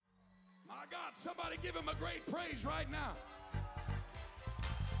Somebody give him a great praise right now.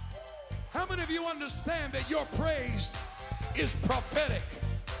 How many of you understand that your praise is prophetic?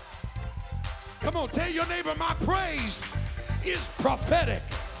 Come on, tell your neighbor, my praise is prophetic.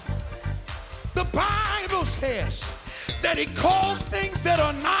 The Bible says that he calls things that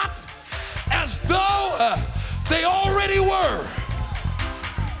are not as though they already were.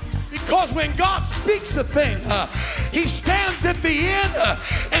 Because when God speaks a thing, he stands at the end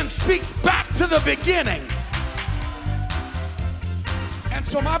and speaks back to the beginning. And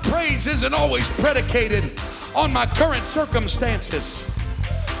so my praise isn't always predicated on my current circumstances.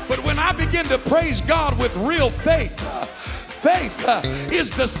 But when I begin to praise God with real faith, faith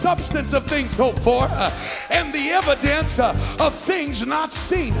is the substance of things hoped for and the evidence of things not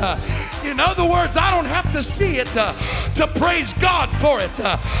seen. In other words, I don't have to see it to praise God for it.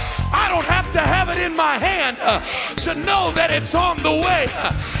 I don't have to have it in my hand to know that it's on the way.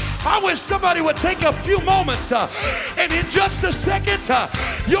 I wish somebody would take a few moments and in just a second,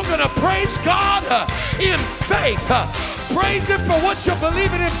 you're going to praise God in faith. Praise him for what you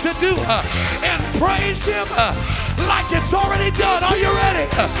believe in him to do and praise him like it's already done. Are you ready?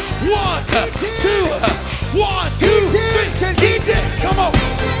 1, 2, 1, 2, 3. He did. Come on.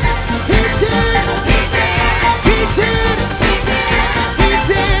 He did. He did. He did. He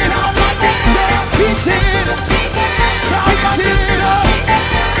did. How about that? He did. How about this?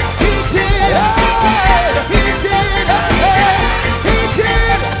 He did. He did. He did. He did. He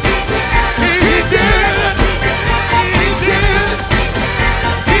did.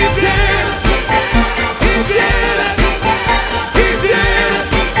 He did. He did. He did. He did.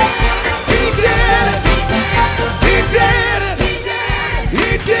 He did.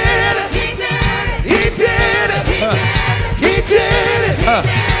 He did. He did. He did.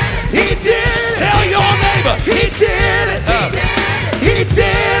 He did. Tell your neighbor, he did it. He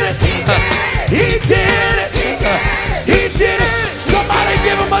did it. He did it. He did it. Somebody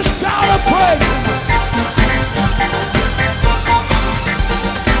give him a shout of praise.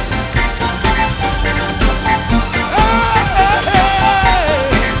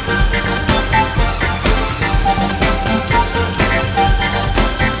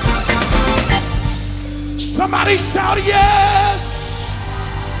 Somebody shout yes.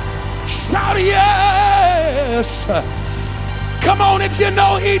 Shout yes. Come on, if you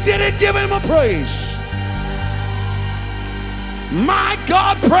know he did it, give him a praise. My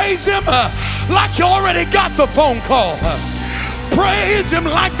God, praise him like you already got the phone call. Praise him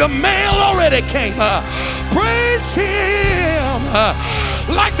like the mail already came. Praise him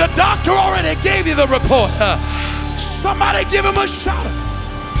like the doctor already gave you the report. Somebody give him a shout.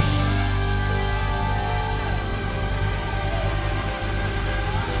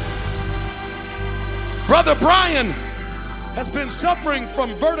 Brother Brian has been suffering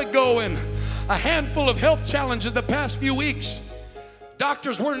from vertigo and a handful of health challenges the past few weeks.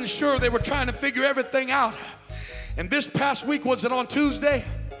 Doctors weren't sure. They were trying to figure everything out. And this past week, was it on Tuesday?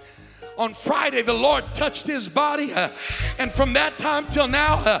 On Friday, the Lord touched his body. And from that time till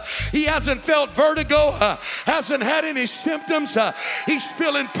now, he hasn't felt vertigo, hasn't had any symptoms. He's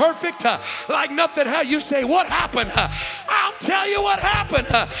feeling perfect, like nothing. How you say, what happened? I'll tell you what happened.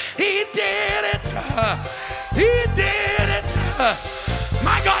 He did it. He did it.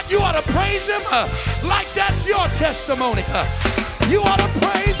 My God, you ought to praise him like that's your testimony. You ought to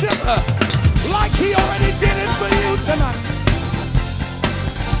praise him like he already did it for you tonight.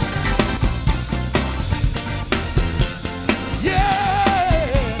 Yeah.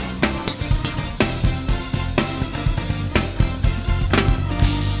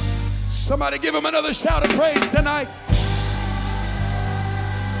 Somebody give him another shout of praise tonight.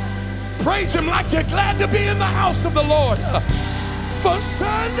 Praise him like you're glad to be in the house of the Lord for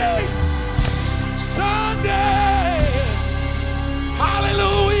Sunday. Sunday.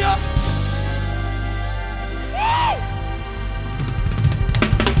 Hallelujah. Woo!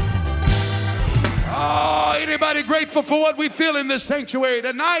 Oh, anybody grateful for what we feel in this sanctuary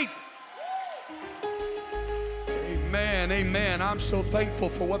tonight? Amen, amen. I'm so thankful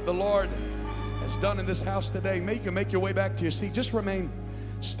for what the Lord has done in this house today. Maybe you can make your way back to your seat. Just remain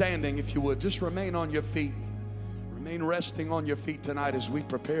standing if you would. Just remain on your feet. Remain resting on your feet tonight as we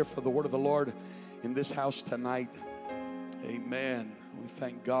prepare for the word of the Lord in this house tonight. Amen. We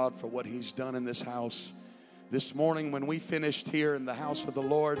thank God for what he's done in this house. This morning when we finished here in the house of the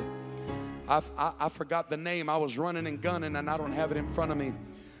Lord, I forgot the name. I was running and gunning and I don't have it in front of me.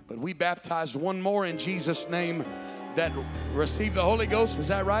 But we baptized one more in Jesus' name that received the Holy Ghost. Is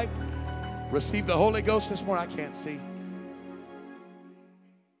that right? Received the Holy Ghost this morning. I can't see.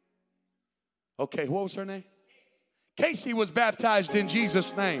 Okay, what was her name? Casey was baptized in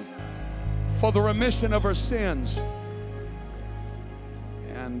Jesus' name. for the remission of her sins.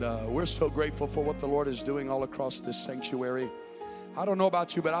 And we're so grateful for what the Lord is doing all across this sanctuary. I don't know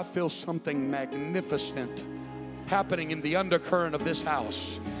about you, but I feel something magnificent happening in the undercurrent of this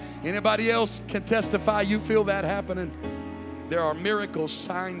house. Anybody else can testify you feel that happening? There are miracles,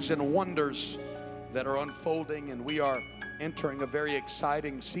 signs, and wonders that are unfolding, and we are entering a very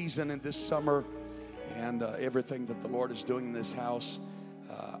exciting season in this summer, and everything that the Lord is doing in this house.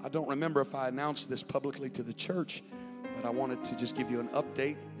 I don't remember if I announced this publicly to the church, but I wanted to just give you an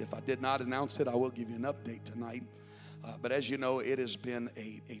update. If I did not announce it, I will give you an update tonight. But as you know, it has been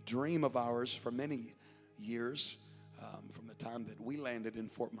a dream of ours for many years. From the time that we landed in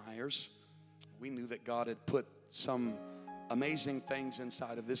Fort Myers, we knew that God had put some amazing things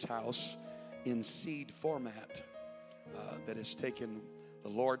inside of this house in seed format that has taken the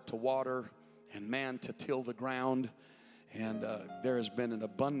Lord to water and man to till the ground. And there has been an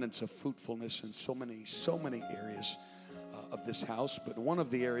abundance of fruitfulness in so many areas of this house. But one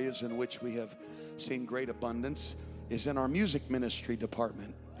of the areas in which we have seen great abundance is in our music ministry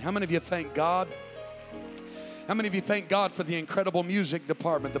department. How many of you thank God? How many of you thank God for the incredible music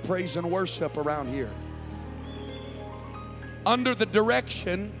department, the praise and worship around here? Under the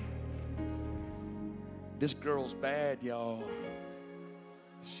direction, this girl's bad, y'all.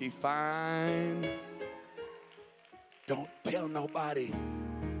 She fine. Don't tell nobody.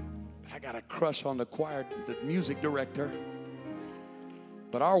 But I got a crush on the music director.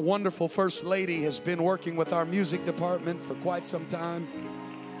 But our wonderful First Lady has been working with our music department for quite some time.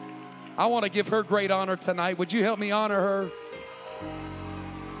 I want to give her great honor tonight. Would you help me honor her?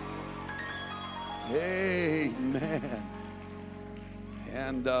 Amen.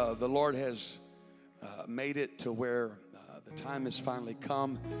 And the Lord has made it to where the time has finally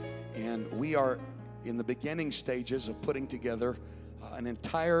come, and we are in the beginning stages of putting together an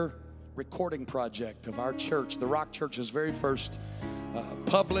entire recording project of our church, the Rock Church's very first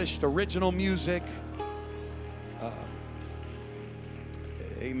published original music.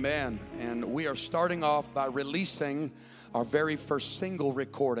 Amen. And we are starting off by releasing our very first single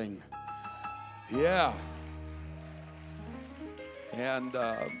recording. Yeah. And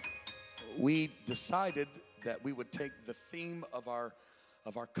we decided that we would take the theme of our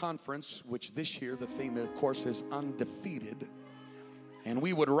conference, which this year the theme, of course, is undefeated, and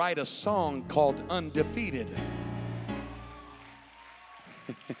we would write a song called Undefeated.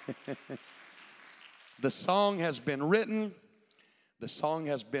 The song has been written, the song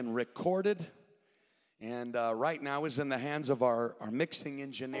has been recorded, and right now is in the hands of our mixing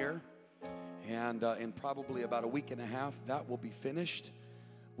engineer. And in probably about a week and a half, that will be finished.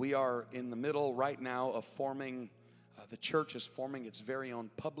 We are in the middle right now of forming, the church is forming its very own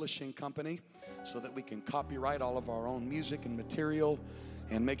publishing company so that we can copyright all of our own music and material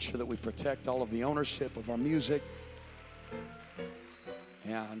and make sure that we protect all of the ownership of our music.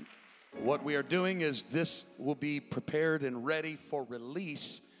 And what we are doing is this will be prepared and ready for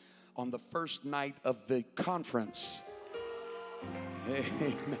release on the first night of the conference.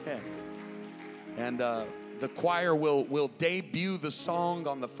 Amen. And the choir will debut the song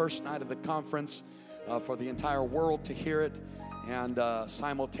on the first night of the conference for the entire world to hear it. And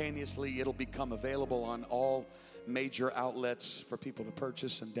simultaneously, it'll become available on all major outlets for people to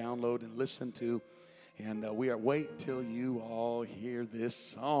purchase and download and listen to. And wait till you all hear this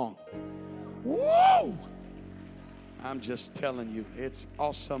song. Woo! I'm just telling you, it's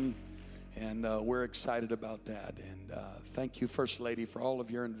awesome. And we're excited about that. And thank you, First Lady, for all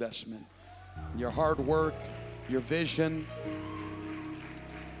of your investment, your hard work, your vision.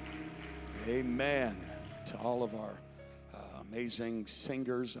 Amen. To all of our amazing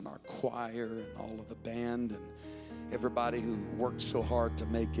singers and our choir and all of the band and everybody who worked so hard to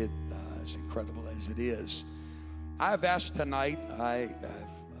make it as incredible as it is. I've asked tonight, I've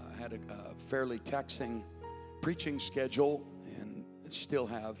had a fairly taxing preaching schedule and still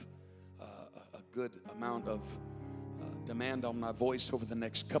have a good amount of demand on my voice over the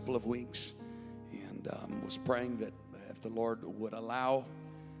next couple of weeks. And was praying that if the Lord would allow,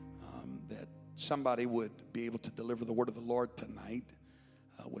 that somebody would be able to deliver the word of the Lord tonight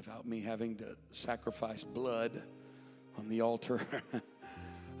without me having to sacrifice blood on the altar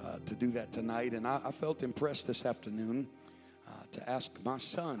to do that tonight. And I felt impressed this afternoon to ask my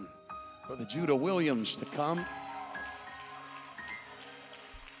son, Brother Judah Williams, to come.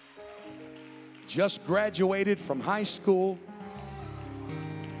 Just graduated from high school.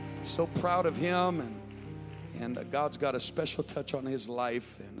 So proud of him, and God's got a special touch on his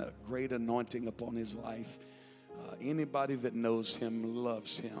life and a great anointing upon his life. Anybody that knows him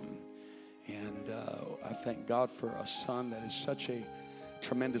loves him. And I thank God for a son that is such a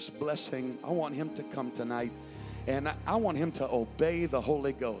tremendous blessing. I want him to come tonight, and I want him to obey the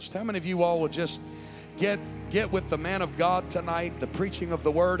Holy Ghost. How many of you all will just get with the man of God tonight, the preaching of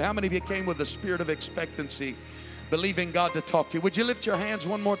the word? How many of you came with a spirit of expectancy, believing God to talk to you? Would you lift your hands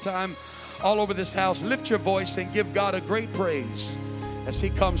one more time all over this house? Lift your voice and give God a great praise as he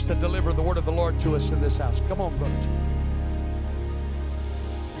comes to deliver the word of the Lord to us in this house. Come on, brother.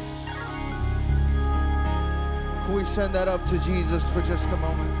 Can we send that up to Jesus for just a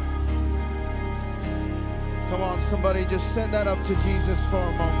moment? Come on, somebody, just send that up to Jesus for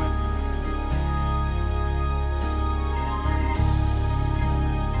a moment.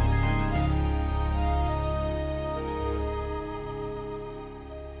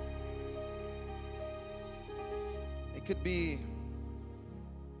 It could be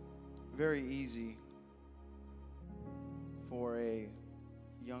very easy for a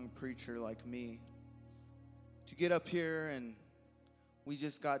young preacher like me to get up here and we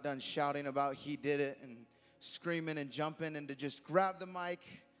just got done shouting about he did it and screaming and jumping, and to just grab the mic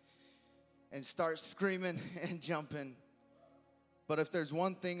and start screaming and jumping. But if there's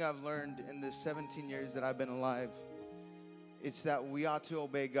one thing I've learned in the 17 years that I've been alive, it's that we ought to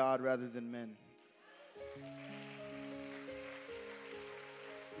obey God rather than men.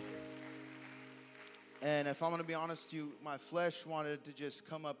 And if I'm going to be honest with you, my flesh wanted to just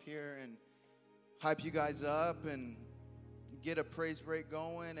come up here and hype you guys up and get a praise break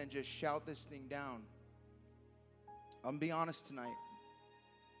going and just shout this thing down. I'm going to be honest tonight,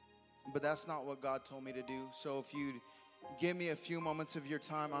 but that's not what God told me to do. So if you'd give me a few moments of your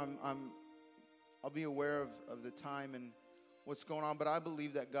time, I'll be aware of the time and what's going on, but I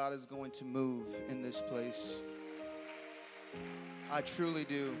believe that God is going to move in this place. I truly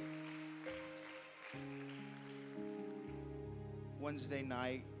do. Wednesday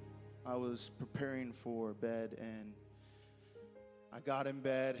night, I was preparing for bed, and I got in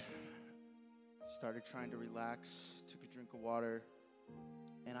bed, started trying to relax, took a drink of water,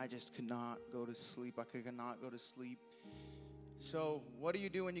 and I just could not go to sleep. I could not go to sleep. So what do you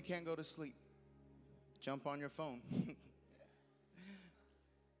do when you can't go to sleep? Jump on your phone.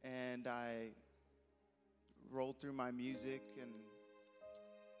 And I rolled through my music, and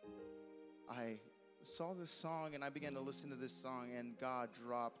I saw this song, and I began to listen to this song, and God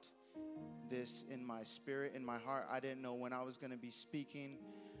dropped this in my spirit, in my heart. I didn't know when I was going to be speaking.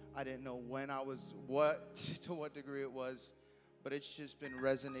 I didn't know when I was, to what degree it was, but it's just been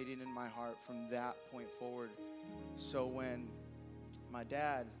resonating in my heart from that point forward. So when my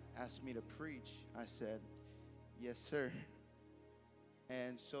dad asked me to preach, I said, yes, sir.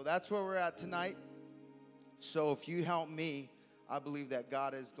 And so that's where we're at tonight. So if you help me, I believe that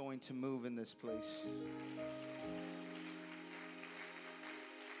God is going to move in this place.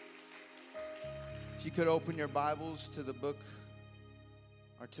 If you could open your Bibles to the book,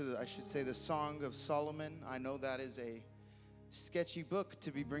 or to I should say the Song of Solomon. I know that is a sketchy book to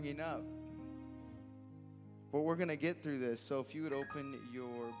be bringing up, but we're going to get through this. So if you would open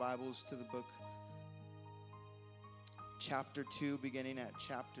your Bibles to the book, chapter 2, beginning at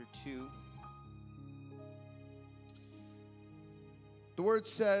chapter 2. The word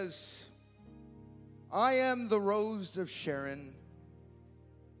says, I am the rose of Sharon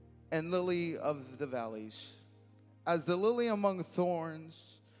and lily of the valleys. As the lily among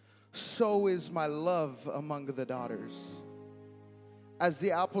thorns, so is my love among the daughters. As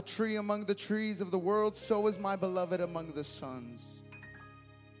the apple tree among the trees of the world, so is my beloved among the sons.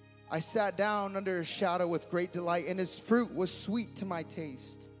 I sat down under his shadow with great delight, and his fruit was sweet to my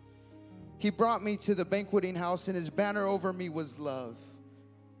taste. He brought me to the banqueting house, and his banner over me was love.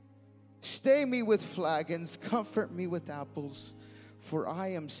 Stay me with flagons, comfort me with apples, for I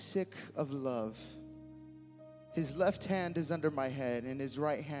am sick of love. His left hand is under my head, and his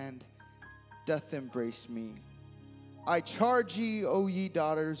right hand doth embrace me. I charge ye, O ye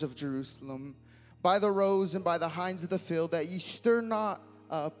daughters of Jerusalem, by the roes and by the hinds of the field, that ye stir not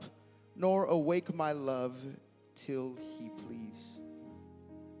up, nor awake my love, till he please.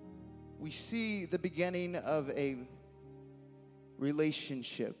 We see the beginning of a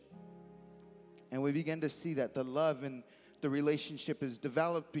relationship, and we begin to see that the love and the relationship is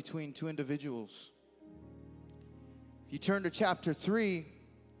developed between two individuals. If you turn to chapter 3,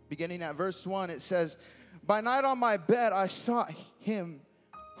 beginning at verse 1, it says, by night on my bed I sought him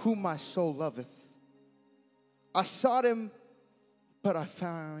whom my soul loveth. I sought him, but I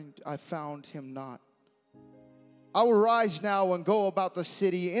found him not. I will rise now and go about the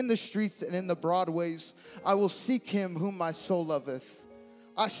city, in the streets and in the broad ways. I will seek him whom my soul loveth.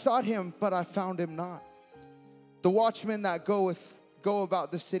 I sought him, but I found him not. The watchmen that go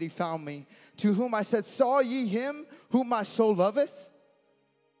about the city found me, to whom I said, saw ye him whom my soul loveth?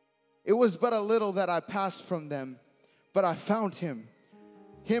 It was but a little that I passed from them, but I found him,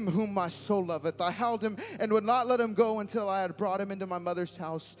 him whom my soul loveth. I held him and would not let him go until I had brought him into my mother's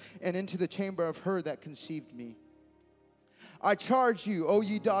house and into the chamber of her that conceived me. I charge you, O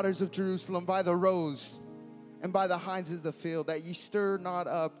ye daughters of Jerusalem, by the roes and by the hinds of the field, that ye stir not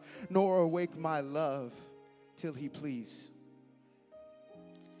up nor awake my love till he please.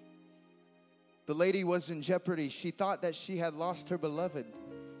 The lady was in jeopardy. She thought that she had lost her beloved.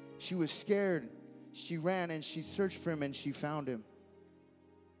 She was scared. She ran and she searched for him and she found him.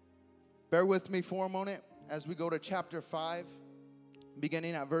 Bear with me for a moment as we go to chapter 5,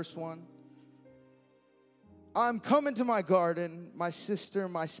 beginning at verse 1. I'm come into my garden, my sister,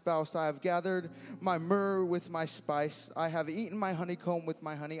 my spouse. I have gathered my myrrh with my spice. I have eaten my honeycomb with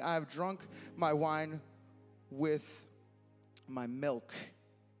my honey. I have drunk my wine with my milk.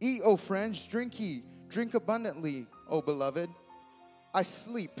 Eat, O friends, drink ye, drink abundantly, O beloved. I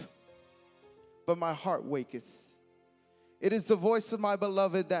sleep, but my heart waketh. It is the voice of my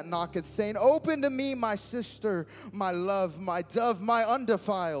beloved that knocketh, saying, open to me, my sister, my love, my dove, my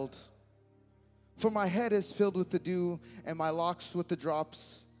undefiled. For my head is filled with the dew, and my locks with the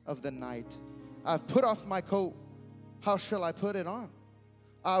drops of the night. I have put off my coat, how shall I put it on?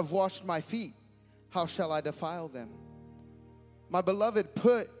 I have washed my feet, how shall I defile them? My beloved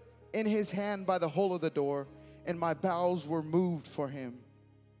put in his hand by the hole of the door, and my bowels were moved for him.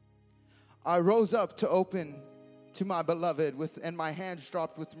 I rose up to open to my beloved, and my hands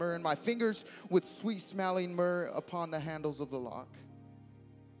dropped with myrrh, and my fingers with sweet-smelling myrrh upon the handles of the lock.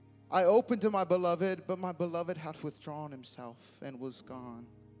 I opened to my beloved, but my beloved hath withdrawn himself and was gone.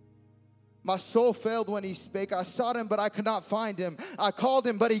 My soul failed when he spake. I sought him, but I could not find him. I called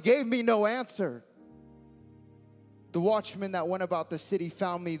him, but he gave me no answer. The watchmen that went about the city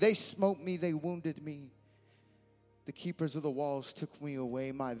found me. They smote me, they wounded me. The keepers of the walls took me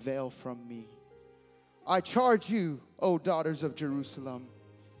away, my veil from me. I charge you, O daughters of Jerusalem,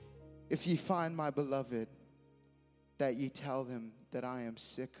 if ye find my beloved, that ye tell them that I am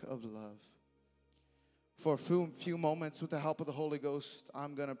sick of love. For a few moments, with the help of the Holy Ghost,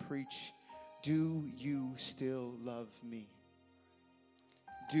 I'm going to preach, do you still love me?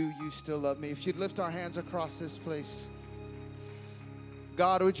 Do you still love me? If you'd lift our hands across this place.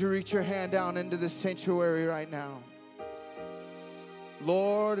 God, would you reach your hand down into this sanctuary right now?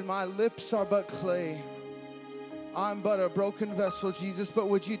 Lord, my lips are but clay. I'm but a broken vessel, Jesus, but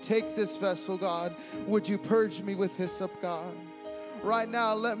would you take this vessel, God? Would you purge me with hyssop, God? Right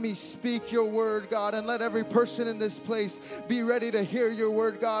now, let me speak your word, God, and let every person in this place be ready to hear your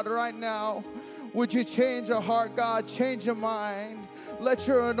word, God, right now. Would you change a heart, God, change a mind? Let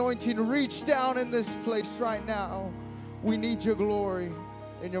your anointing reach down in this place right now. We need your glory.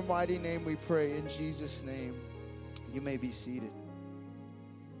 In your mighty name we pray, in Jesus' name. You may be seated.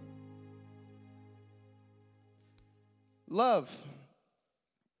 Love.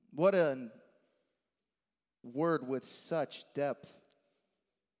 What a word with such depth.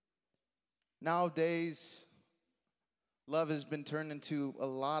 Nowadays, love has been turned into a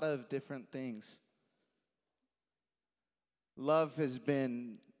lot of different things. Love has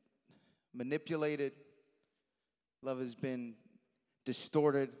been manipulated. Love has been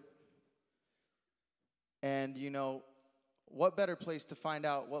distorted. And, you know, what better place to find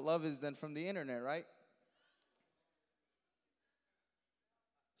out what love is than from the internet, right?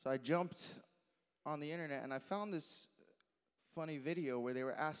 So I jumped on the internet and I found this funny video where they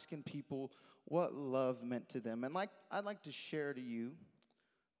were asking people what love meant to them. And I'd like to share to you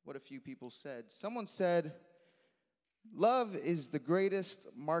what a few people said. Someone said, love is the greatest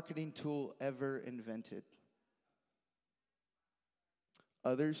marketing tool ever invented.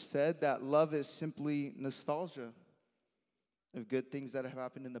 Others said that love is simply nostalgia of good things that have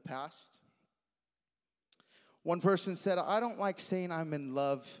happened in the past. One person said, I don't like saying I'm in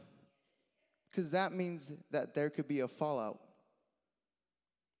love because that means that there could be a fallout.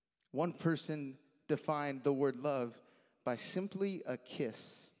 One person defined the word love by simply a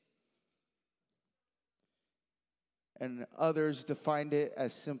kiss. And others defined it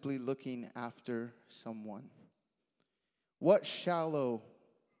as simply looking after someone. What shallow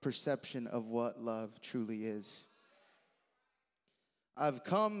perception of what love truly is. I've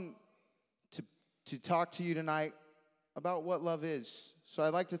come to talk to you tonight about what love is. So I'd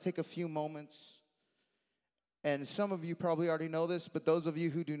like to take a few moments, and some of you probably already know this, but those of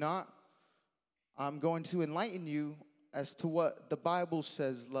you who do not, I'm going to enlighten you as to what the Bible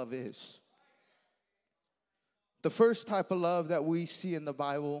says love is. The first type of love that we see in the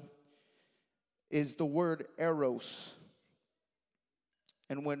Bible is the word eros.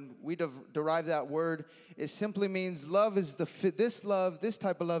 And when we derive that word, it simply means love is this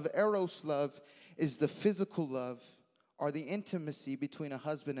type of love, eros love, is the physical love or the intimacy between a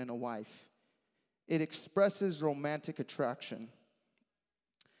husband and a wife. It expresses romantic attraction.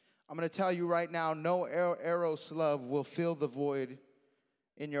 I'm going to tell you right now, no eros love will fill the void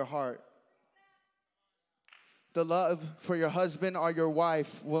in your heart. The love for your husband or your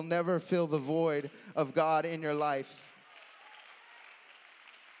wife will never fill the void of God in your life.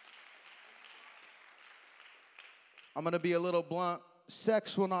 I'm going to be a little blunt.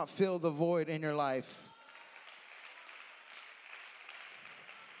 Sex will not fill the void in your life.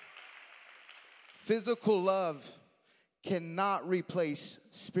 Physical love cannot replace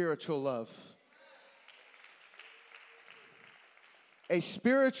spiritual love. A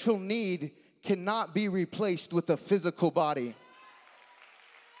spiritual need cannot be replaced with a physical body.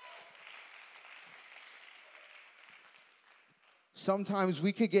 Sometimes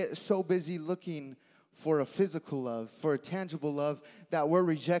we could get so busy looking for a physical love, for a tangible love, that we're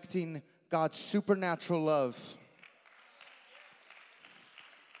rejecting God's supernatural love.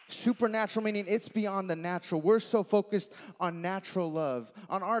 Supernatural meaning it's beyond the natural. We're so focused on natural love,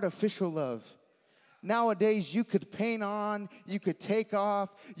 on artificial love. Nowadays, you could paint on, you could take off,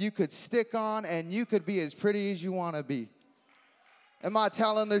 you could stick on, and you could be as pretty as you want to be. Am I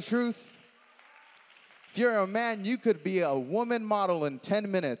telling the truth? If you're a man, you could be a woman model in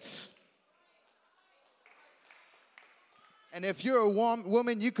 10 minutes. And if you're a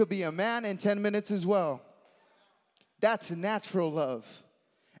woman, you could be a man in 10 minutes as well. That's natural love.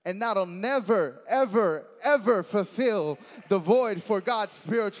 And that'll never, ever, ever fulfill the void for God's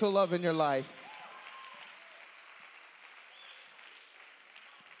spiritual love in your life.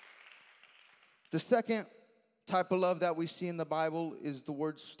 The second type of love that we see in the Bible is the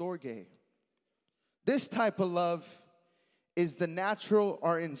word storge. This type of love is the natural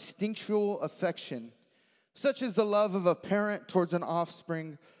or instinctual affection, such as the love of a parent towards an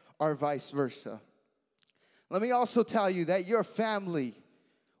offspring or vice versa. Let me also tell you that your family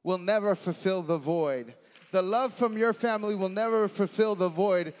will never fulfill the void. The love from your family will never fulfill the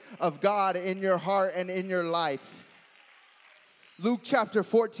void of God in your heart and in your life. Luke chapter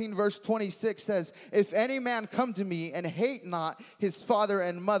 14 verse 26 says, "If any man come to me and hate not his father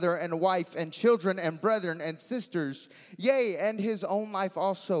and mother and wife and children and brethren and sisters, yea, and his own life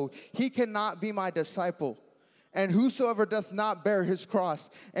also, he cannot be my disciple. And whosoever doth not bear his cross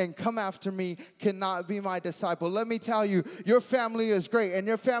and come after me cannot be my disciple." Let me tell you, your family is great and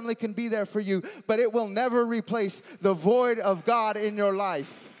your family can be there for you, but it will never replace the void of God in your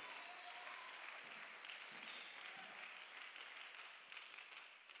life.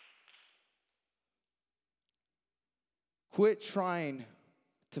 Quit trying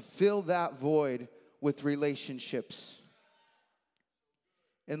to fill that void with relationships.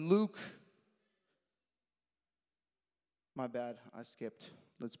 In Luke, my bad, I skipped.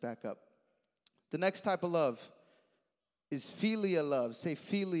 Let's back up. The next type of love is philia love. Say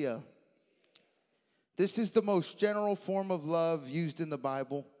philia. This is the most general form of love used in the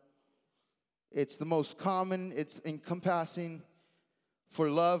Bible. It's the most common. It's encompassing for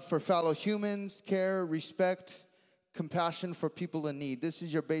love for fellow humans, care, respect, compassion for people in need. This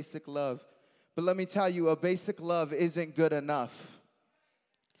is your basic love. But let me tell you, a basic love isn't good enough.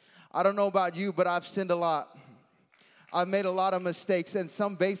 I don't know about you, but I've sinned a lot. I've made a lot of mistakes, and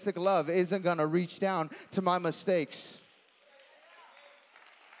some basic love isn't going to reach down to my mistakes.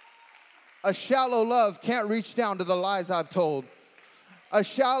 A shallow love can't reach down to the lies I've told. A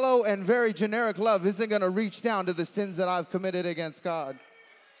shallow and very generic love isn't going to reach down to the sins that I've committed against God.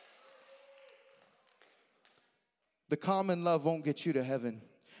 The common love won't get you to heaven.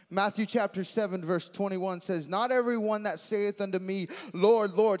 Matthew chapter 7 verse 21 says, "Not everyone that saith unto me,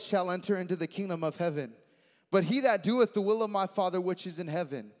 Lord, Lord, shall enter into the kingdom of heaven, but he that doeth the will of my Father which is in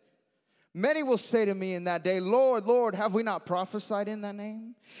heaven. Many will say to me in that day, Lord, Lord, have we not prophesied in thy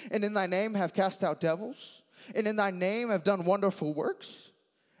name? And in thy name have cast out devils? And in thy name have done wonderful works?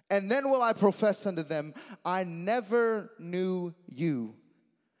 And then will I profess unto them, I never knew you.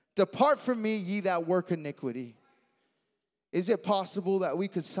 Depart from me, ye that work iniquity." Is it possible that we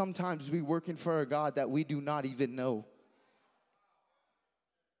could sometimes be working for a God that we do not even know?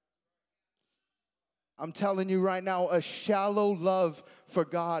 I'm telling you right now, a shallow love for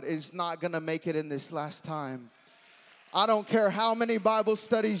God is not going to make it in this last time. I don't care how many Bible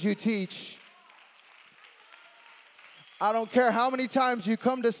studies you teach. I don't care how many times you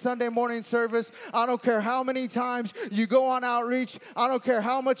come to Sunday morning service. I don't care how many times you go on outreach. I don't care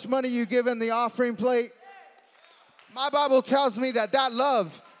how much money you give in the offering plate. My Bible tells me that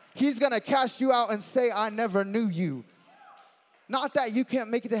love, he's going to cast you out and say, I never knew you. Not that you can't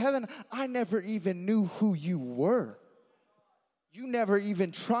make it to heaven. I never even knew who you were. You never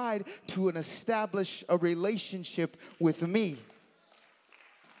even tried to establish a relationship with me.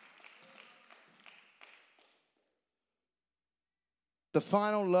 The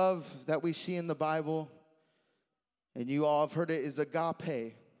final love that we see in the Bible, and you all have heard it, is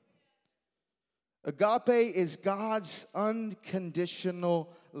agape. Agape is God's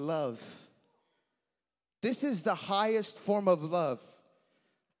unconditional love. This is the highest form of love.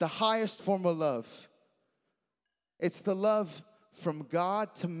 The highest form of love. It's the love from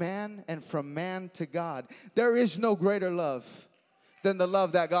God to man and from man to God. There is no greater love than the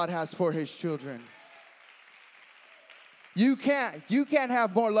love that God has for his children. You can't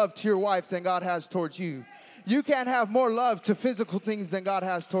have more love to your wife than God has towards you. You can't have more love to physical things than God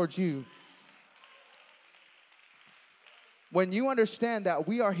has towards you. When you understand that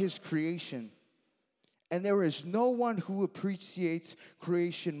we are his creation, and there is no one who appreciates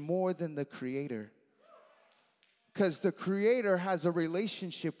creation more than the Creator. Because the Creator has a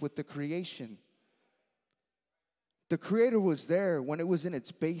relationship with the creation. The Creator was there when it was in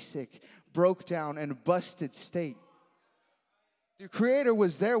its basic, broke down, and busted state. The Creator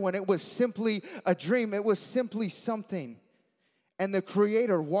was there when it was simply a dream. It was simply something. And the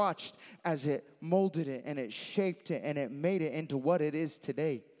Creator watched as it molded it and it shaped it and it made it into what it is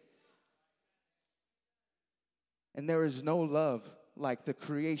today. And there is no love like the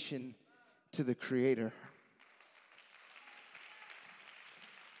creation to the Creator.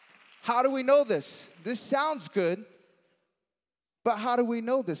 How do we know this? This sounds good, but how do we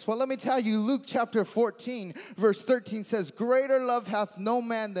know this? Well, let me tell you, Luke chapter 14, verse 13 says, "Greater love hath no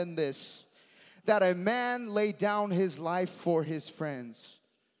man than this, that a man lay down his life for his friends."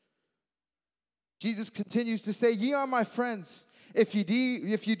 Jesus continues to say, "Ye are my friends, if you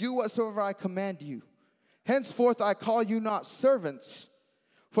do whatsoever I command you. Henceforth I call you not servants,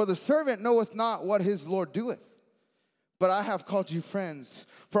 for the servant knoweth not what his Lord doeth. But I have called you friends,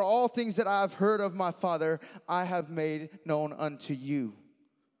 for all things that I have heard of my Father, I have made known unto you."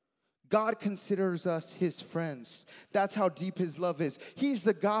 God considers us his friends. That's how deep his love is. He's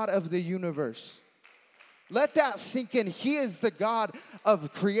the God of the universe. Let that sink in. He is the God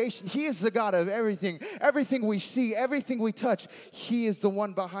of creation. He is the God of everything. Everything we see, everything we touch, he is the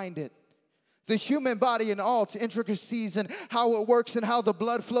one behind it. The human body and all its intricacies and how it works and how the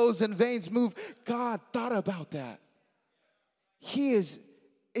blood flows and veins move. God thought about that. He is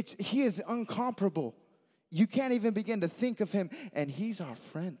incomparable. You can't even begin to think of him. And he's our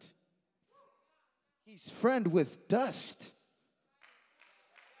friend. He's friend with dust.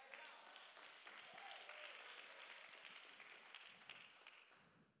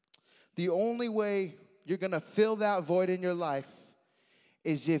 The only way you're going to fill that void in your life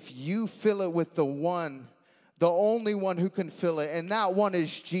is if you fill it with the only one who can fill it, and that one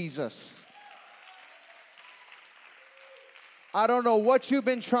is Jesus. I don't know what you've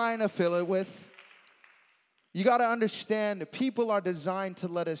been trying to fill it with. You got to understand, people are designed to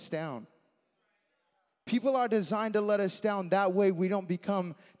let us down. People are designed to let us down. That way we don't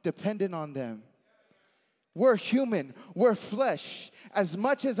become dependent on them. We're human. We're flesh. As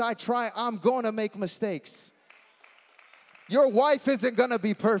much as I try, I'm going to make mistakes. Your wife isn't going to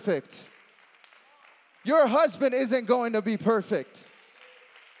be perfect. Your husband isn't going to be perfect.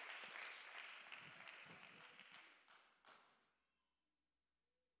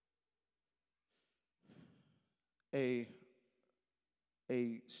 A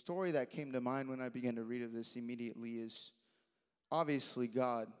story that came to mind when I began to read of this immediately is obviously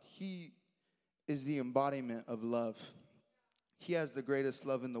God. He is the embodiment of love. He has the greatest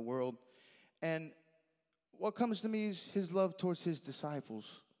love in the world. And what comes to me is his love towards his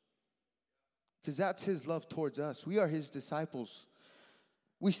disciples. Because that's his love towards us. We are his disciples.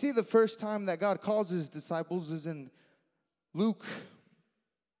 We see the first time that God calls his disciples is in Luke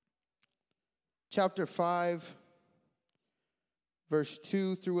chapter 5, verse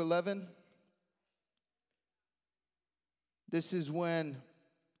 2 through 11. This is when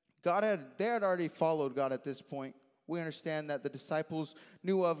they had already followed God at this point. We understand that the disciples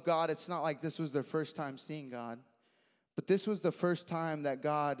knew of God. It's not like this was their first time seeing God. But this was the first time that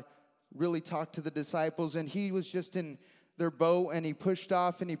God really talked to the disciples. And he was just in their boat and he pushed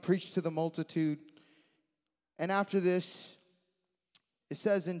off and he preached to the multitude. And after this, it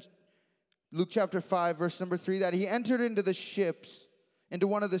says in Luke chapter 5, verse number 3, that he entered into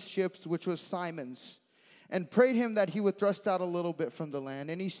one of the ships, which was Simon's, and prayed him that he would thrust out a little bit from the land.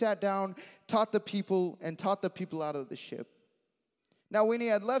 And he sat down, taught the people out of the ship. Now when he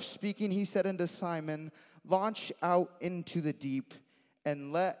had left speaking, he said unto Simon, "Launch out into the deep,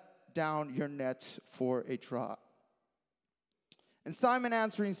 and let down your nets for a draught." And Simon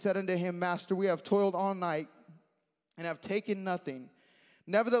answering said unto him, Master, we have toiled all night and have taken nothing.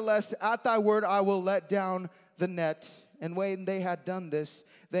 Nevertheless, at thy word I will let down the net. And when they had done this,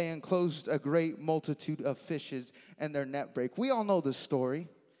 they enclosed a great multitude of fishes, and their net brake. We all know this story.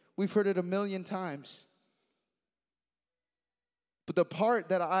 We've heard it a million times. But the part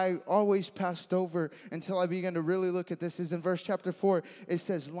that I always passed over until I began to really look at this is in verse chapter 4. It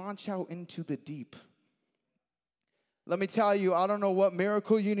says, launch out into the deep. Let me tell you, I don't know what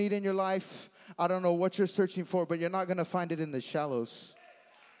miracle you need in your life. I don't know what you're searching for, but you're not going to find it in the shallows.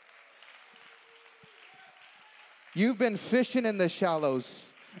 You've been fishing in the shallows,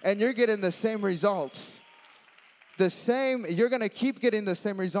 and you're getting the same results. You're going to keep getting the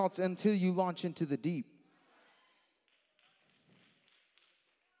same results until you launch into the deep.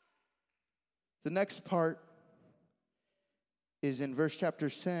 The next part is in verse chapter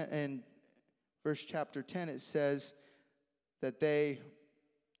 10. It says that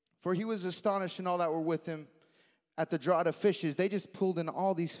for he was astonished and all that were with him at the draught of fishes. They just pulled in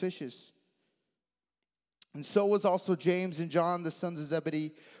all these fishes. And so was also James and John, the sons of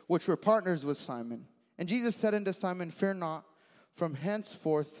Zebedee, which were partners with Simon. And Jesus said unto Simon, fear not, from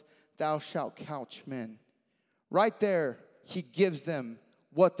henceforth thou shalt catch men. Right there, he gives them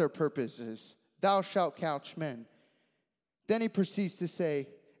what their purpose is. Thou shalt catch men. Then he proceeds to say,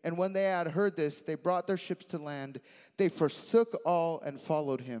 and when they had heard this, they brought their ships to land. They forsook all and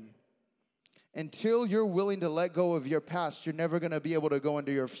followed him. Until you're willing to let go of your past, you're never going to be able to go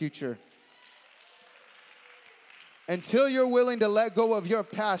into your future. Until you're willing to let go of your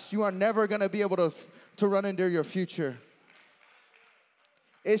past, you are never going to be able to run into your future.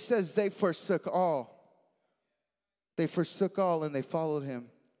 It says they forsook all. They forsook all and they followed him.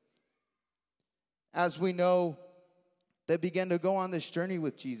 As we know, they began to go on this journey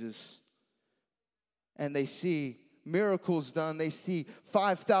with Jesus. And they see miracles done. They see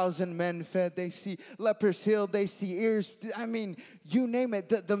 5,000 men fed. They see lepers healed. They see ears. I mean, you name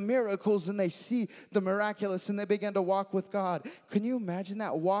it, the miracles, and they see the miraculous, and they begin to walk with God. Can you imagine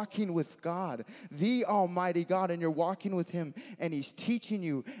that? Walking with God, the Almighty God, and you're walking with him, and he's teaching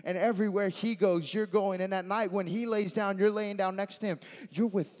you, and everywhere he goes, you're going. And at night when he lays down, you're laying down next to him. You're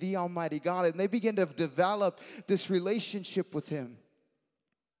with the Almighty God, and they begin to develop this relationship with him.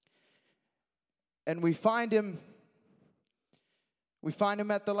 And we find him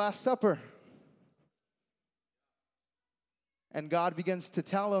at the Last Supper. And God begins to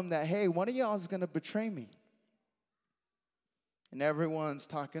tell him that, hey, one of y'all is going to betray me. And everyone's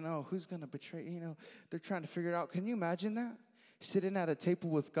talking, oh, who's going to betray? You know, they're trying to figure it out. Can you imagine that? Sitting at a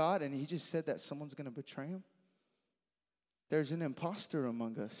table with God, and he just said that someone's going to betray him. There's an imposter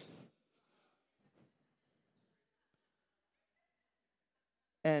among us.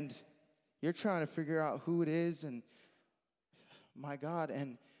 And you're trying to figure out who it is, and my God.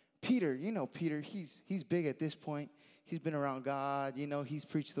 And Peter, you know Peter, he's big at this point. He's been around God. You know, he's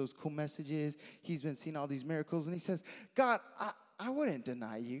preached those cool messages. He's been seeing all these miracles. And he says, God, I wouldn't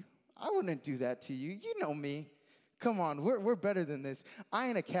deny you. I wouldn't do that to you. You know me. Come on, we're better than this. I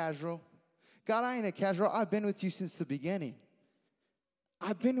ain't a casual. God, I ain't a casual. I've been with you since the beginning.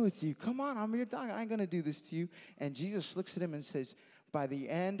 I've been with you. Come on, I'm your dog. I ain't going to do this to you. And Jesus looks at him and says, by the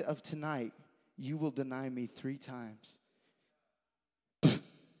end of tonight, you will deny me 3 times.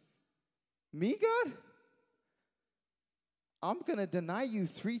 Me, God? I'm going to deny you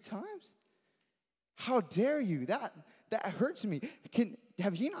 3 times? How dare you? That hurts me.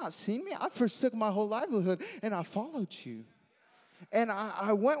 Have you not seen me? I forsook my whole livelihood, and I followed you. And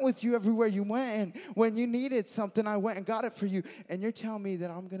I went with you everywhere you went, and when you needed something, I went and got it for you. And you're telling me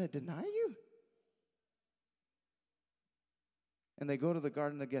that I'm going to deny you? And they go to the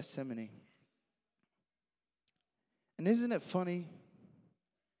Garden of Gethsemane. And isn't it funny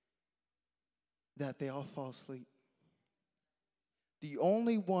that they all fall asleep? The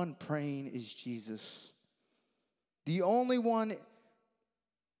only one praying is Jesus. The only one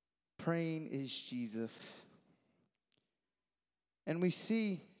praying is Jesus. And we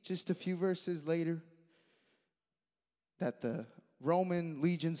see just a few verses later that the Roman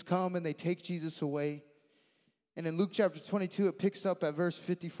legions come and they take Jesus away. And in Luke chapter 22, it picks up at verse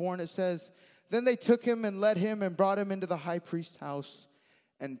 54, and it says, then they took him and led him and brought him into the high priest's house,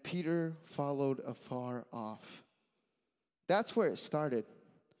 and Peter followed afar off. That's where it started.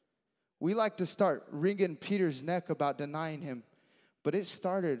 We like to start wringing Peter's neck about denying him, but it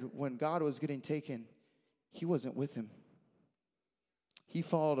started when God was getting taken. He wasn't with him. He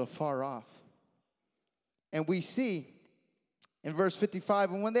followed afar off. And we see in verse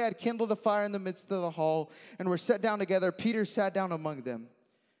 55, and when they had kindled a fire in the midst of the hall and were set down together, Peter sat down among them.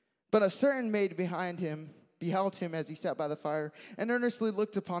 But a certain maid behind him, beheld him as he sat by the fire, and earnestly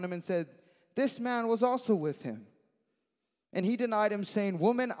looked upon him and said, "This man was also with him." And he denied him, saying,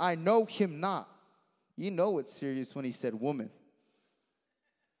 "Woman, I know him not." You know it's serious when he said woman.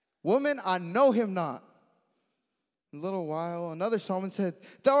 "Woman, I know him not." A little while, another saw him and said,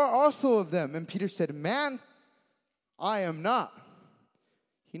 "Thou art also of them." And Peter said, "Man, I am not."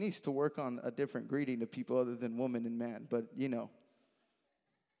 He needs to work on a different greeting to people other than woman and man, but you know.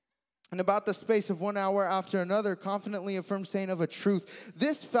 And about the space of 1 hour after another, confidently affirmed, saying, "Of a truth,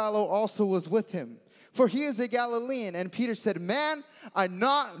 this fellow also was with him, for he is a Galilean." And Peter said, "Man, I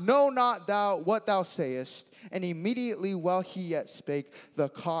know not thou what thou sayest." And immediately while he yet spake, the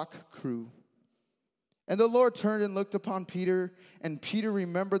cock crew. And the Lord turned and looked upon Peter, and Peter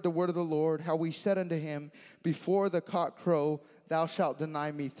remembered the word of the Lord, how he said unto him, "Before the cock crow, thou shalt deny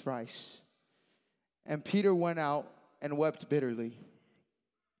me thrice." And Peter went out and wept bitterly.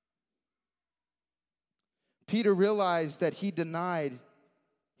 Peter realized that he denied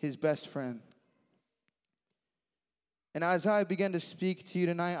his best friend. And as I begin to speak to you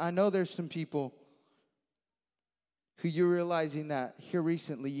tonight, I know there's some people who you're realizing that here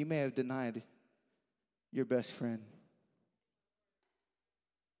recently you may have denied your best friend.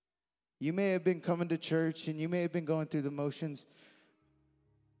 You may have been coming to church and you may have been going through the motions,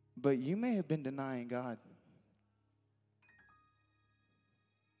 but you may have been denying God.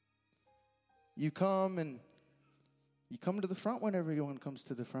 You come to the front when everyone comes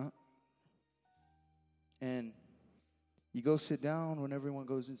to the front. And you go sit down when everyone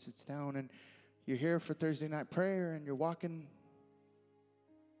goes and sits down. And you're here for Thursday night prayer and you're walking.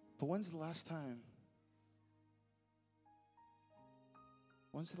 But when's the last time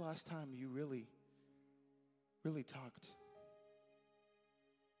you really talked?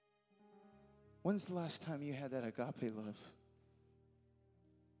 When's the last time you had that agape love?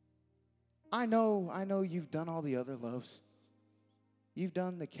 I know you've done all the other loves. You've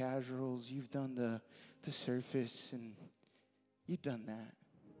done the casuals, you've done the surface, and you've done that.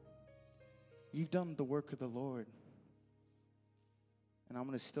 You've done the work of the Lord. And I'm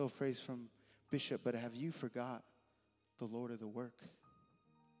going to steal a phrase from Bishop, but have you forgot the Lord of the work?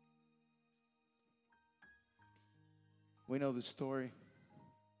 We know the story.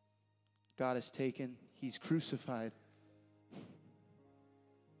 God is taken. He's crucified.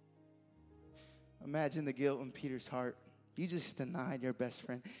 Imagine the guilt in Peter's heart. You just denied your best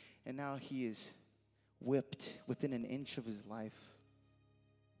friend, and now he is whipped within an inch of his life.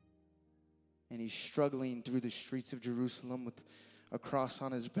 And he's struggling through the streets of Jerusalem with a cross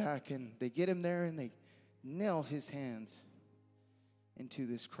on his back, and they get him there, and they nail his hands into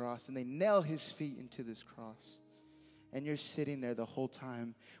this cross, and they nail his feet into this cross. And you're sitting there the whole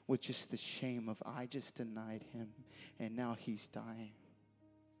time with just the shame of, I just denied him, and now he's dying.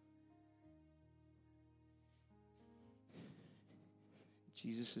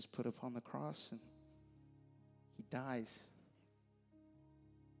 Jesus is put upon the cross and he dies.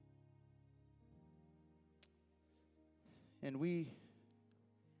 And we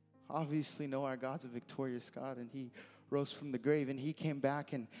obviously know our God's a victorious God, and he rose from the grave and he came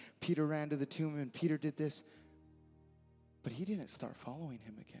back, and Peter ran to the tomb and Peter did this. But he didn't start following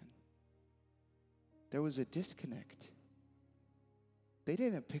him again. There was a disconnect. They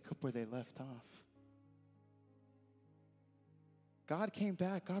didn't pick up where they left off. God came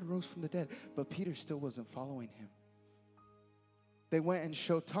back. God rose from the dead. But Peter still wasn't following him. They went and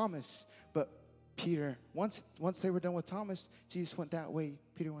showed Thomas. But Peter, once they were done with Thomas, Jesus went that way.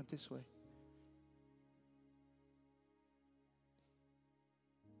 Peter went this way.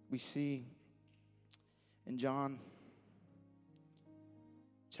 We see in John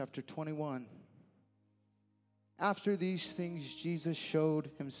chapter 21. After these things, Jesus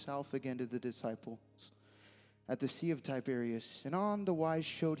showed himself again to the disciples at the Sea of Tiberias, and on the wise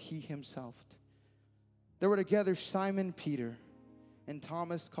showed he himself. There were together Simon Peter, and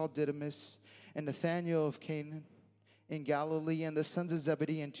Thomas called Didymus, and Nathanael of Cana in Galilee, and the sons of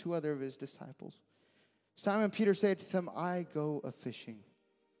Zebedee, and two other of his disciples. Simon Peter said to them, I go a-fishing.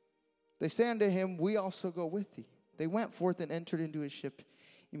 They say unto him, we also go with thee. They went forth and entered into a ship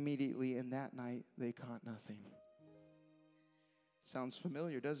immediately, and that night they caught nothing. Sounds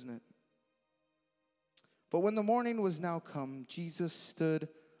familiar, doesn't it? But when the morning was now come, Jesus stood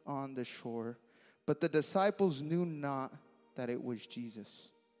on the shore, but the disciples knew not that it was Jesus.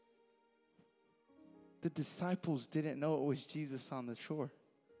 The disciples didn't know it was Jesus on the shore.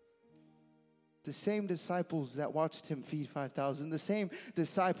 The same disciples that watched him feed 5,000, the same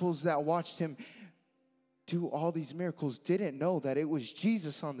disciples that watched him do all these miracles didn't know that it was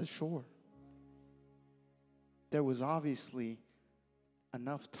Jesus on the shore. There was obviously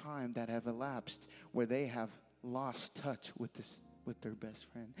enough time that have elapsed where they have lost touch with their best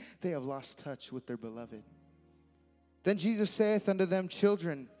friend. They have lost touch with their beloved. Then Jesus saith unto them,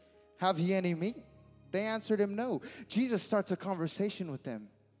 Children, have ye any meat? They answered him, No. Jesus starts a conversation with them.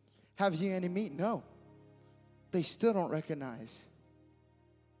 Have ye any meat? No. They still don't recognize.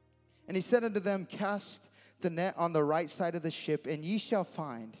 And he said unto them, Cast the net on the right side of the ship, and ye shall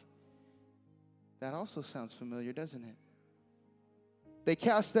find. That also sounds familiar, doesn't it? They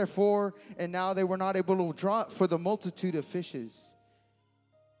cast therefore, and now they were not able to draw it for the multitude of fishes.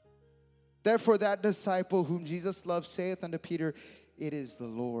 Therefore that disciple whom Jesus loved saith unto Peter, It is the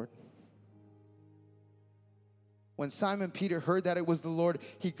Lord. When Simon Peter heard that it was the Lord,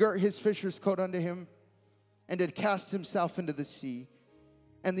 he girt his fisher's coat unto him, and did cast himself into the sea.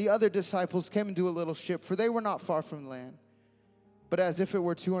 And the other disciples came into a little ship, for they were not far from land, but as if it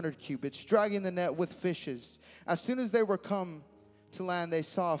were 200 cubits, dragging the net with fishes. As soon as they were come to land, they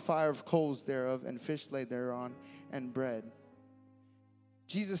saw a fire of coals thereof, and fish laid thereon, and bread.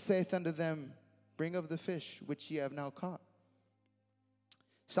 Jesus saith unto them, Bring of the fish which ye have now caught.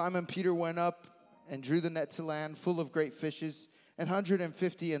 Simon Peter went up and drew the net to land, full of great fishes,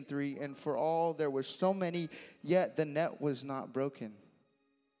 153. And for all there were so many, yet the net was not broken.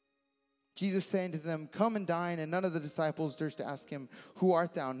 Jesus saying to them, Come and dine. And none of the disciples durst to ask him, Who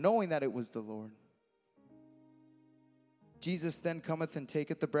art thou? Knowing that it was the Lord. Jesus then cometh and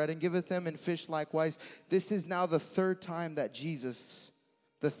taketh the bread and giveth them, and fish likewise. This is now the third time that Jesus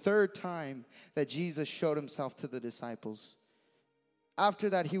showed himself to the disciples. After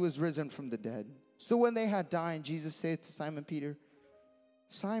that he was risen from the dead. So when they had dined, Jesus saith to Simon Peter,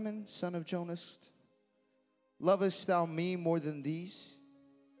 Simon, son of Jonas, lovest thou me more than these?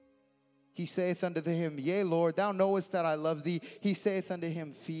 He saith unto him, Yea, Lord, thou knowest that I love thee. He saith unto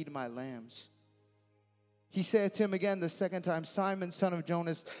him, Feed my lambs. He saith to him again the second time, Simon, son of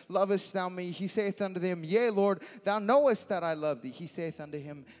Jonas, lovest thou me? He saith unto him, Yea, Lord, thou knowest that I love thee. He saith unto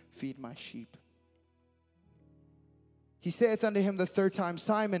him, Feed my sheep. He saith unto him the third time,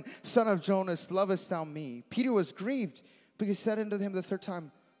 Simon, son of Jonas, lovest thou me? Peter was grieved, because he said unto him the third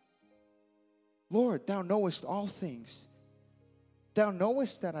time, Lord, thou knowest all things. Thou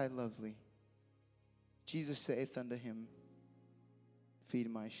knowest that I love thee. Jesus saith unto him,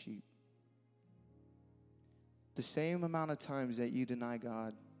 Feed my sheep. The same amount of times that you deny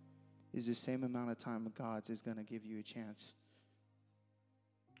God is the same amount of time God is going to give you a chance.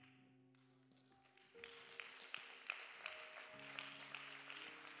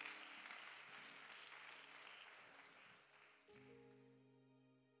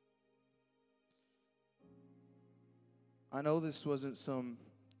 I know this wasn't some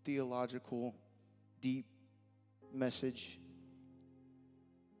theological, deep message,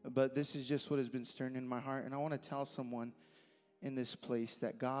 but this is just what has been stirring in my heart. And I want to tell someone in this place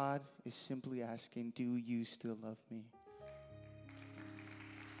that God is simply asking, do you still love me?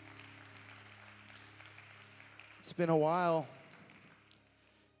 It's been a while.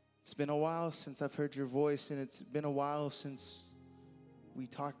 It's been a while since I've heard your voice, and it's been a while since we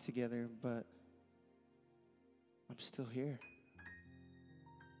talked together, but I'm still here.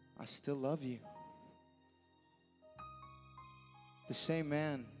 I still love you. The same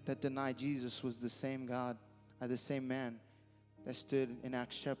man that denied Jesus was the same God, the same man that stood in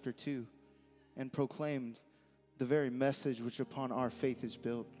Acts chapter 2 and proclaimed the very message which upon our faith is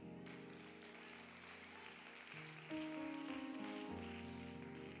built.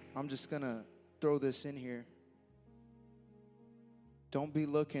 I'm just going to throw this in here. Don't be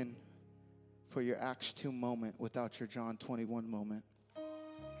looking for your Acts 2 moment without your John 21 moment.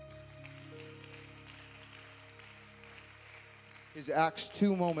 His Acts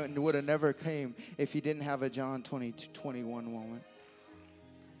 2 moment would have never came if he didn't have a John 21 moment.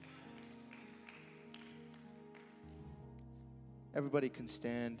 Everybody can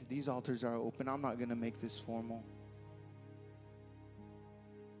stand. These altars are open. I'm not going to make this formal.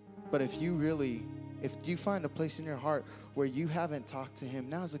 But if you find a place in your heart where you haven't talked to him,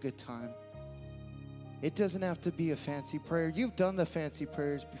 now's a good time. It doesn't have to be a fancy prayer. You've done the fancy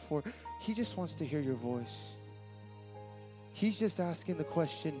prayers before. He just wants to hear your voice. He's just asking the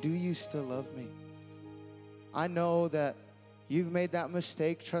question, do you still love me? I know that you've made that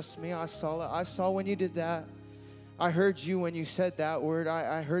mistake. Trust me, I saw it. I saw when you did that. I heard you when you said that word.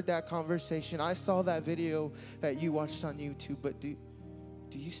 I heard that conversation. I saw that video that you watched on YouTube. But do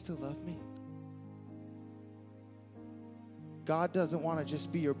you still love me? God doesn't want to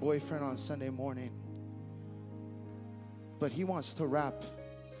just be your boyfriend on Sunday morning. But he wants to wrap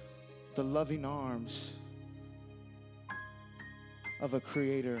the loving arms of a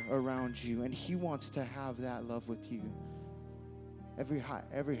creator around you. And he wants to have that love with you every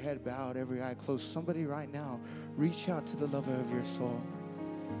head bowed, every eye closed. Somebody right now, reach out to the lover of your soul.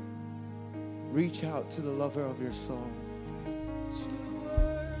 Reach out to the lover of your soul.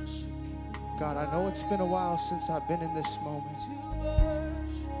 God, I know it's been a while since I've been in this moment.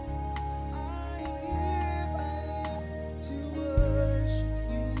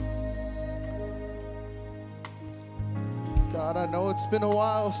 God, I know it's been a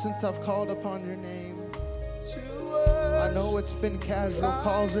while since I've called upon your name. I know it's been casual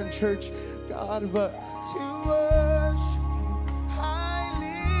calls in church, God, but to worship you, I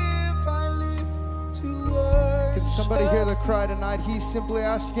live to worship. Can somebody hear the cry tonight? He's simply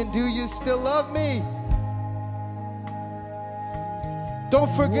asking, do you still love me? Don't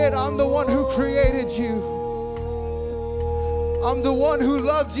forget, I'm the one who created you. I'm the one who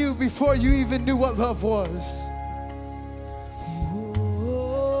loved you before you even knew what love was.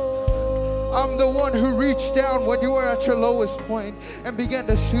 I'm the one who reached down when you were at your lowest point and began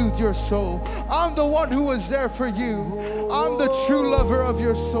to soothe your soul. I'm the one who was there for you. I'm the true lover of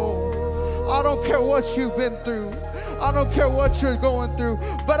your soul. I don't care what you've been through. I don't care what you're going through,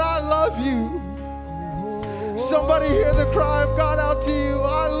 but I love you. Somebody hear the cry of God out to you.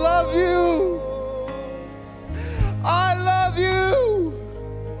 I love you. I love you.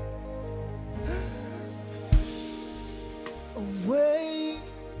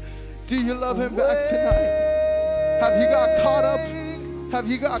 Do you love him back tonight? Have you got caught up? Have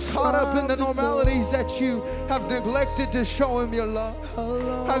you got caught up in the normalities that you have neglected to show him your love?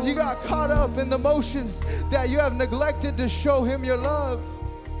 Have you got caught up in the motions that you have neglected to show him your love?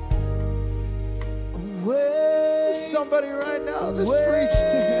 Somebody right now, just reach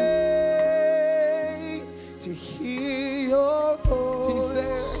to him. To hear your voice. He's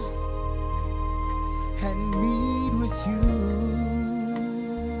there. And meet with you.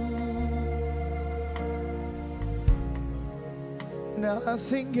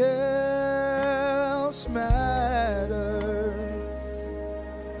 Nothing else matters.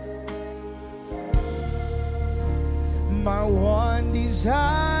 My one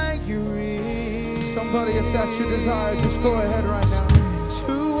desire is. Somebody, if that's your desire, just go ahead right now.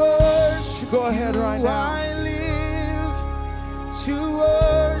 To worship. Go ahead right now. I live to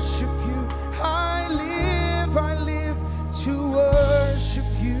worship you. I live to worship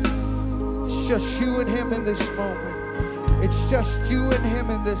you. It's just you and him in this moment. It's just you and him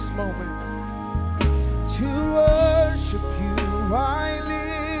in this moment. To worship you, I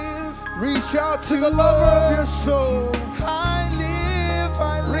live. Reach out to the lover of your soul. I live.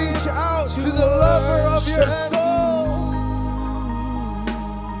 Reach out to the lover of your soul.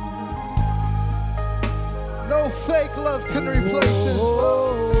 No fake love can replace his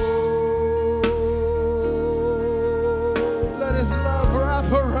love. Let his love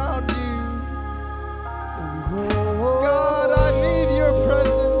wrap around you. God, I need your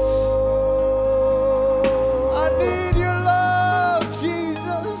presence. I need your love,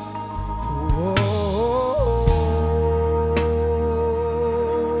 Jesus.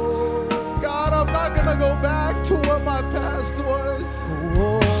 God, I'm not going to go back to what my past was.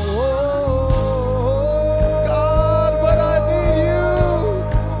 God, but I need you.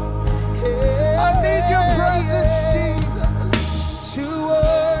 I need your presence, Jesus. To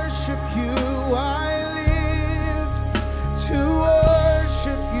worship you, I to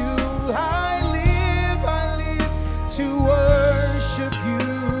worship you, I live to worship you.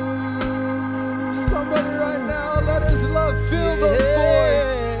 Somebody right now, let his love fill those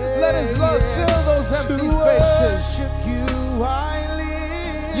voids. Let his love fill those empty spaces. You, I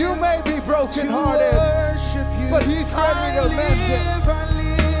live. You may be brokenhearted, but he's ready to mend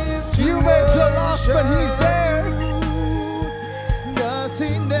it. You may feel lost, but he's there.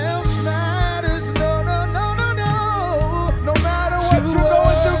 Nothing else matters. No matter what you're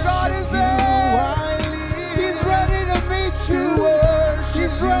going through, God is there. He's ready to meet you.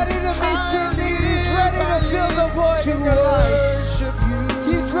 He's ready to meet your need. He's ready to fill the void in your life.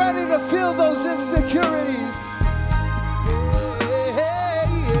 He's ready to fill those insecurities.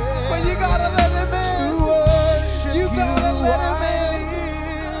 But you gotta let him in. You gotta let him in.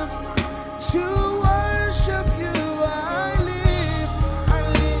 To worship you, I live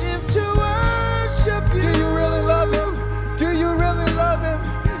to worship you. Do you really love him? Do you really love him?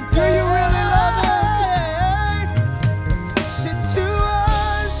 Do you really love him? To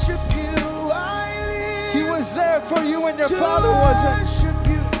worship you, I live. He was there for you when your father wasn't.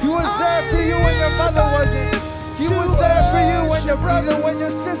 He was there for you when your mother wasn't. He was there for you when your brother, when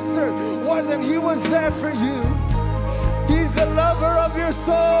your sister wasn't. He was there for you. He's the lover of your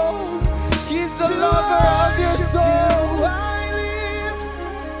soul. He's the lover of your soul. I live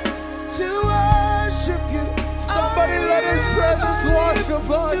to worship you. Somebody let his presence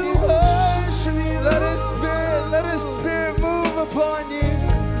upon you. Let His Spirit move upon you.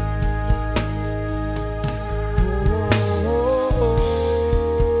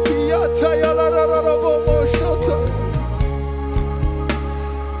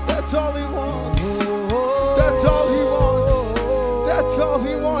 That's all He wants. That's all He wants. That's all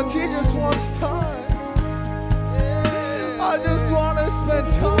He wants. He just wants time. I just want to spend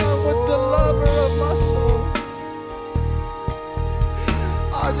time with the lover of my soul.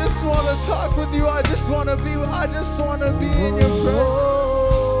 I just want to talk with you. I just want to be in your presence.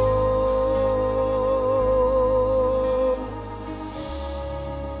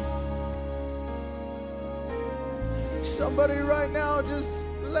 Somebody right now, just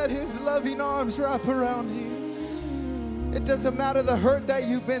let His loving arms wrap around you. It doesn't matter the hurt that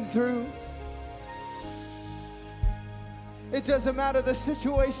you've been through. It doesn't matter the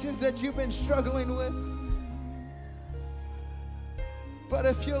situations that you've been struggling with. But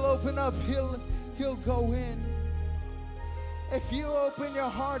if you'll open up, He'll go in. If you open your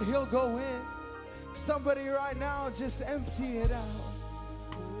heart, He'll go in. Somebody right now, just empty it out.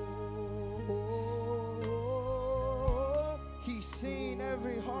 He's seen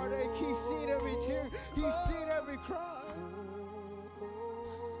every heartache. He's seen every tear. He's seen every cry.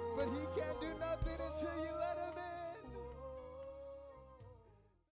 But He can't do nothing.